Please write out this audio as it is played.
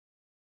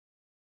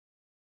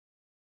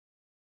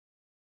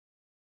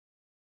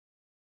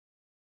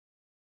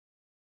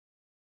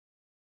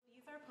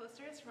are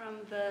posters from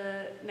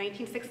the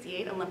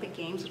 1968 Olympic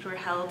Games, which were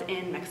held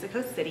in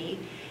Mexico City.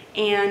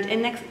 And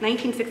in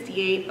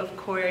 1968, of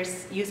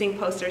course, using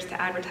posters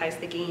to advertise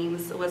the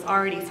games was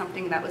already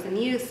something that was in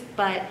use,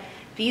 but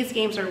these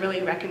games are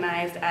really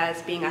recognized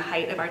as being a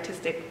height of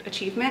artistic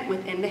achievement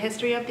within the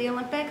history of the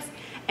Olympics,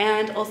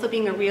 and also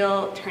being a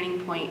real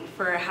turning point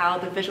for how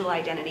the visual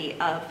identity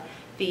of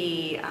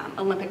the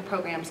Olympic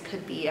programs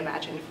could be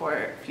imagined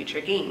for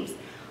future games.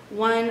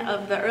 One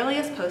of the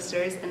earliest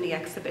posters in the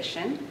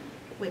exhibition,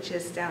 which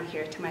is down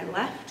here to my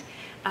left,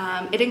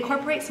 it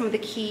incorporates some of the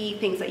key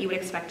things that you would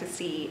expect to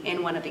see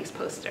in one of these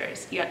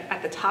posters. You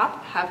at the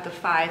top have the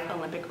 5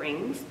 Olympic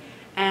rings,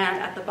 and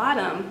at the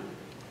bottom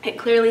it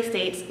clearly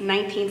states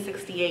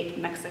 1968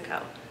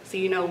 Mexico, so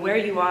you know where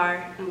you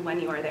are and when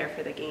you are there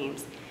for the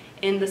games.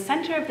 In the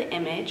center of the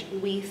image,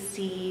 we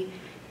see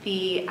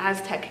the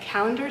Aztec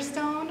calendar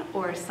stone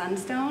or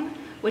sunstone,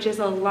 which is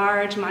a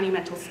large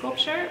monumental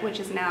sculpture which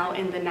is now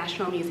in the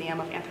National Museum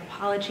of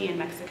Anthropology in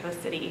Mexico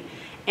City.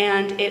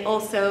 And it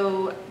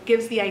also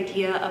gives the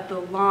idea of the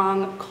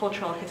long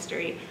cultural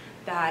history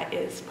that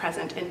is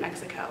present in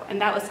Mexico.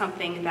 And that was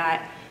something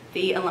that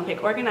the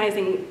Olympic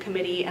Organizing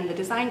Committee and the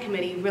Design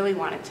Committee really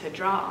wanted to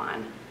draw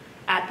on.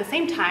 At the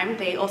same time,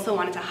 they also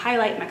wanted to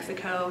highlight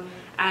Mexico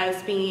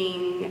as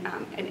being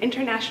an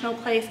international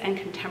place and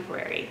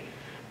contemporary.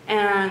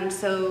 And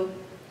so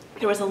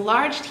there was a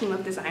large team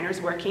of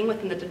designers working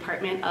within the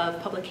Department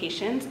of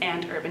Publications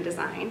and Urban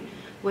Design,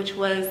 which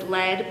was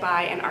led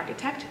by an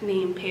architect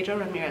named Pedro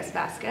Ramirez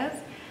Vasquez,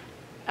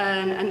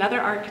 and another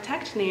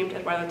architect named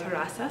Eduardo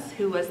Terrazas,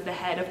 who was the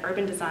head of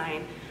urban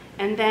design,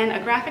 and then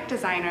a graphic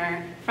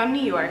designer from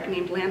New York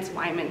named Lance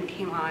Wyman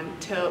came on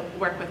to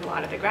work with a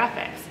lot of the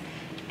graphics.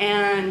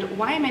 And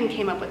Wyman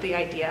came up with the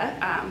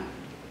idea,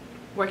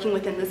 working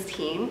within this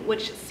team,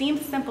 which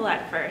seems simple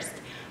at first,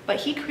 but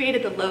he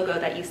created the logo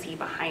that you see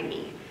behind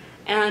me.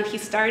 And he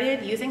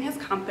started using his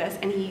compass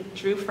and he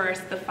drew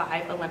first the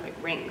 5 Olympic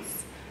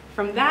rings.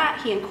 From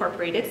that, he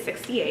incorporated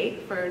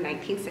 68 for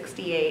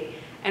 1968,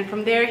 and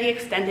from there he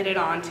extended it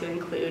on to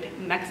include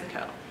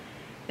Mexico.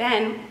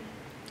 Then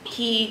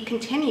he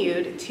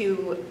continued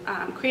to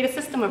create a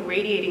system of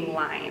radiating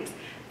lines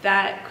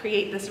that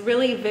create this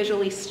really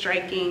visually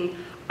striking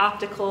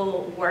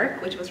optical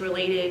work, which was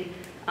related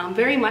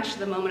very much to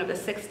the moment of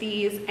the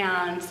 60s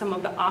and some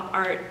of the op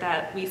art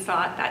that we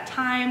saw at that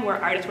time,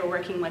 where artists were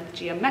working with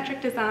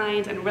geometric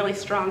designs and really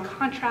strong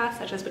contrasts,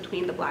 such as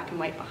between the black and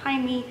white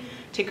behind me,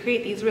 to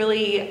create these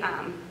really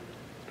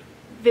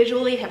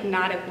visually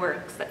hypnotic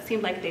works that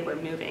seemed like they were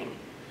moving.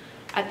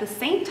 At the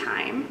same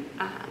time,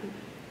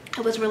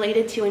 it was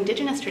related to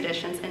indigenous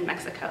traditions in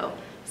Mexico,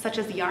 such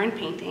as yarn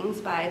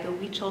paintings by the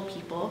Huichol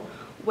people,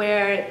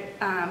 where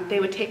they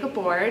would take a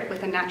board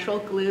with a natural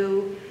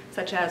glue,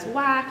 such as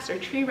wax or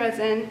tree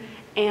resin,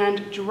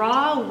 and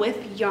draw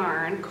with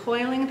yarn,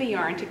 coiling the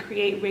yarn to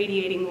create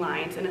radiating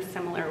lines in a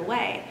similar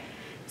way.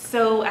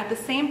 So at the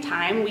same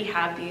time, we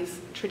have these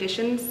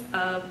traditions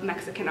of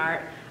Mexican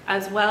art,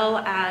 as well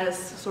as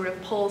sort of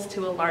pulls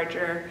to a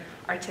larger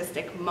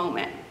artistic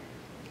moment.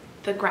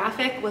 The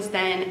graphic was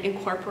then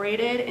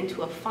incorporated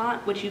into a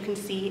font, which you can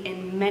see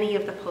in many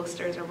of the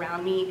posters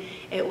around me.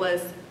 It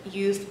was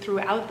used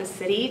throughout the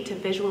city to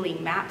visually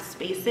map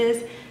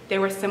spaces. There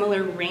were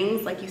similar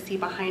rings, like you see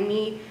behind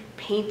me,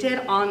 painted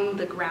on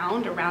the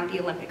ground around the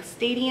Olympic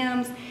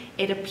stadiums.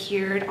 It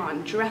appeared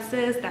on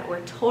dresses that were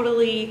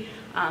totally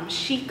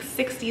chic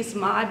 60s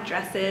mod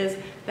dresses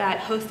that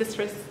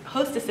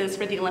hostesses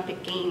for the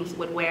Olympic Games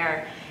would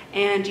wear.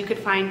 And you could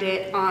find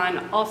it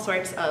on all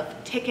sorts of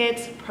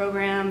tickets,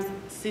 programs,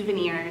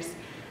 souvenirs,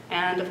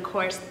 and of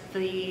course,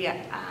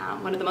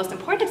 one of the most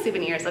important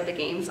souvenirs of the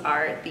Games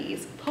are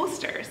these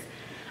posters.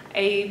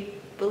 I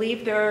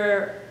believe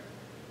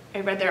I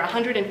read there are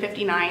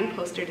 159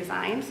 poster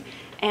designs,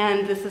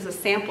 and this is a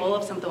sample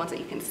of some of the ones that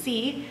you can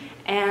see.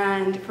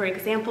 And for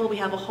example, we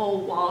have a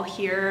whole wall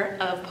here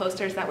of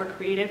posters that were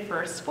created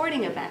for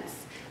sporting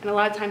events. And a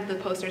lot of times the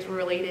posters were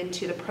related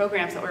to the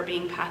programs that were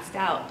being passed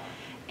out.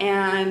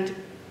 And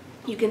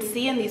you can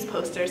see in these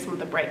posters some of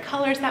the bright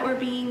colors that were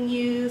being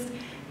used,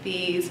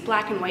 these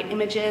black and white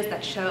images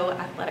that show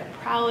athletic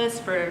prowess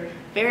for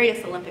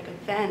various Olympic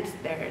events.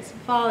 There's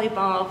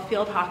volleyball,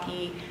 field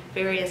hockey,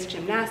 various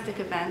gymnastic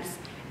events,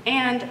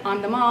 and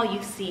on them all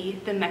you see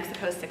the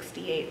Mexico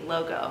 68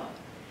 logo.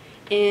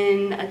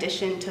 In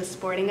addition to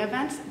sporting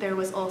events, there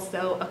was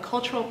also a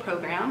cultural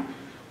program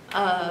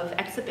of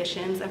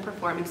exhibitions and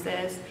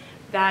performances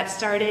that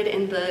started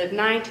in the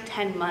 9 to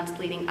 10 months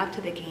leading up to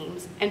the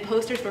Games, and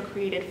posters were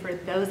created for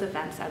those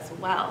events as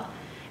well.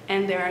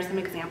 And there are some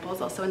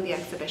examples also in the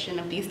exhibition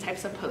of these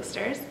types of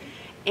posters.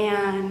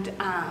 And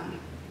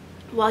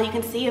while you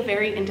can see a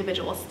very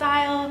individual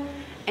style,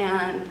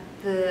 and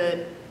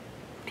the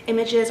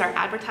images are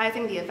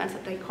advertising the events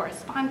that they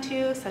correspond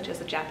to, such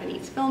as a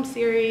Japanese film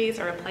series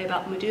or a play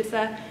about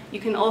Medusa, you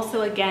can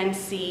also again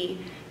see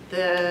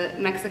the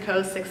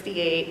Mexico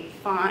 68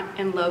 font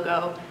and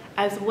logo,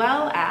 as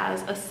well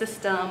as a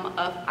system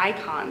of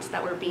icons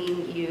that were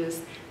being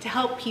used to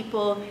help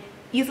people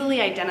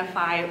easily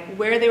identify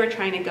where they were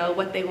trying to go,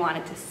 what they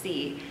wanted to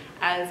see,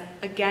 as,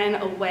 again,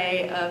 a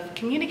way of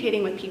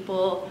communicating with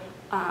people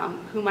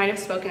who might have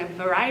spoken a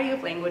variety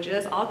of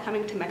languages, all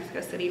coming to Mexico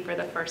City for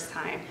the first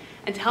time,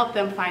 and to help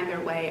them find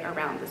their way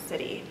around the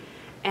city.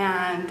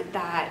 And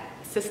that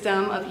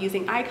system of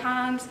using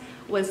icons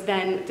was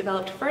then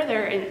developed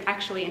further and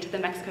actually into the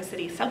Mexico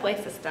City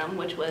subway system,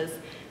 which was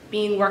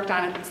being worked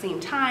on at the same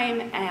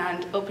time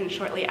and opened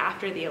shortly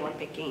after the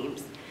Olympic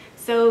Games.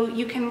 So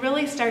you can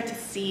really start to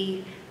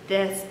see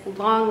this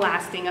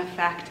long-lasting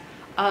effect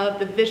of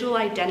the visual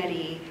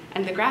identity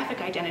and the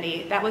graphic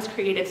identity that was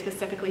created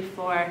specifically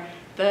for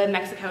the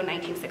Mexico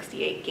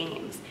 1968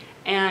 Games.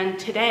 And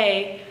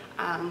today,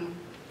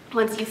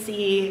 once you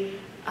see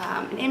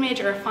an image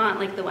or a font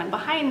like the one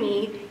behind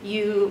me,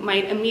 you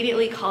might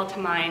immediately call to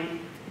mind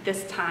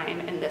this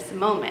time and this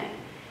moment.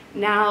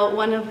 Now,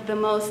 one of the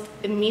most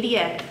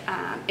immediate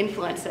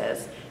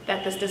influences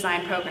that this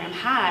design program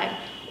had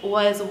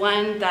was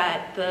one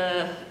that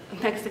the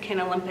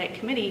Mexican Olympic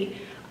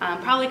Committee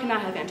probably could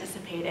not have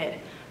anticipated.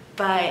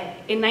 But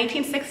in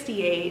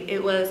 1968,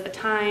 it was a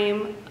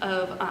time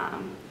of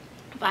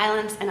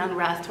violence and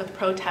unrest with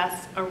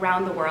protests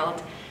around the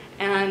world,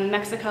 and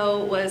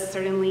Mexico was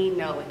certainly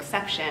no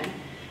exception.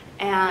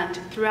 And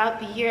throughout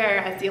the year,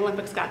 as the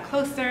Olympics got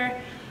closer,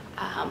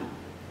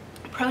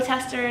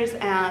 protesters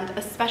and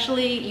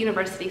especially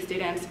university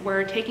students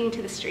were taking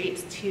to the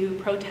streets to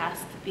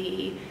protest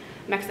the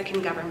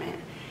Mexican government.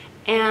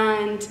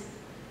 And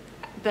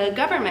the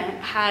government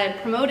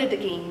had promoted the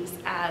games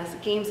as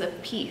games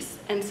of peace,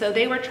 and so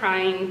they were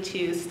trying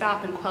to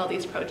stop and quell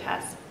these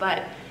protests,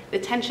 but the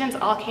tensions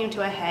all came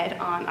to a head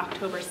on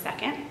October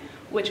 2nd,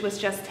 which was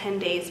just 10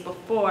 days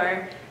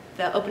before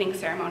the opening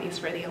ceremonies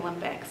for the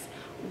Olympics,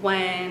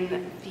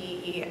 when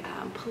the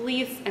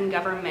police and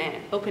government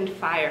opened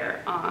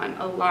fire on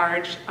a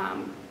large,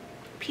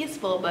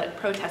 peaceful but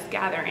protest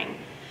gathering,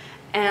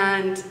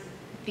 and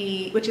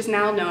which is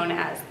now known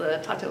as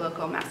the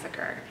Tlatelolco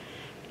Massacre.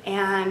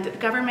 And the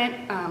government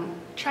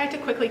tried to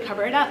quickly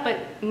cover it up,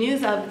 but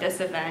news of this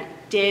event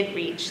did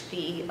reach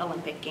the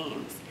Olympic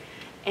Games.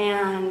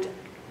 And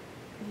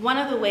one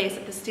of the ways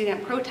that the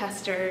student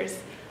protesters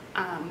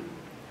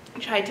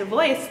tried to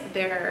voice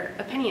their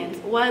opinions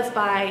was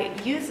by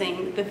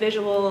using the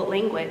visual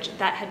language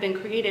that had been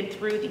created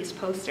through these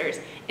posters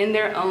in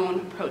their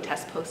own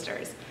protest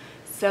posters.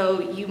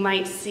 So you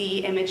might see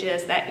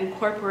images that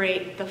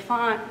incorporate the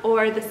font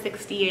or the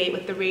 68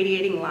 with the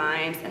radiating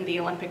lines and the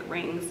Olympic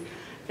rings,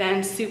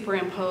 then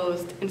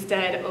superimposed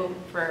instead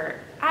over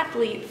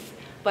athletes,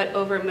 but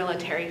over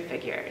military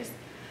figures.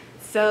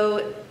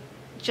 So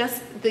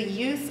just the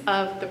use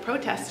of the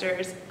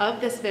protesters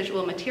of this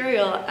visual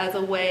material as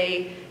a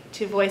way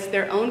to voice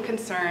their own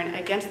concern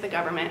against the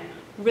government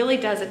really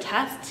does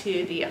attest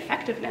to the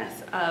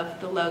effectiveness of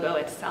the logo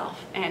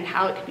itself and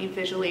how it could be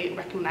visually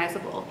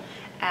recognizable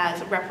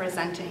as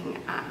representing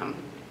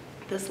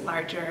this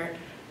larger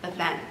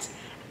event.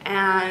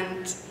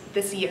 And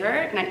this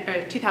year,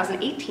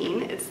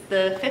 2018, it's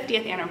the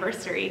 50th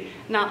anniversary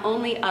not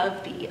only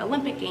of the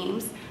Olympic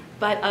Games,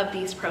 but of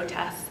these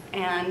protests.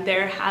 And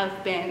there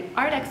have been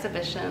art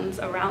exhibitions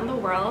around the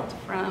world,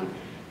 from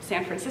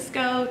San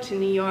Francisco to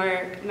New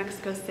York,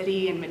 Mexico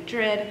City, and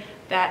Madrid,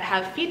 that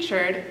have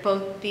featured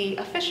both the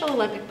official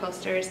Olympic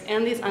posters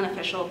and these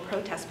unofficial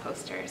protest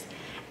posters.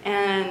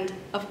 And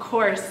of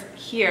course,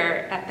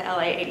 here at the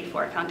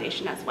LA84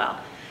 Foundation as well.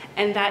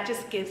 And that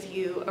just gives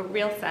you a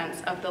real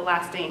sense of the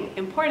lasting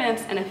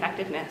importance and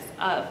effectiveness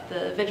of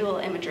the visual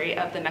imagery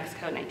of the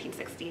Mexico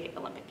 1968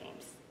 Olympic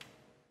Games.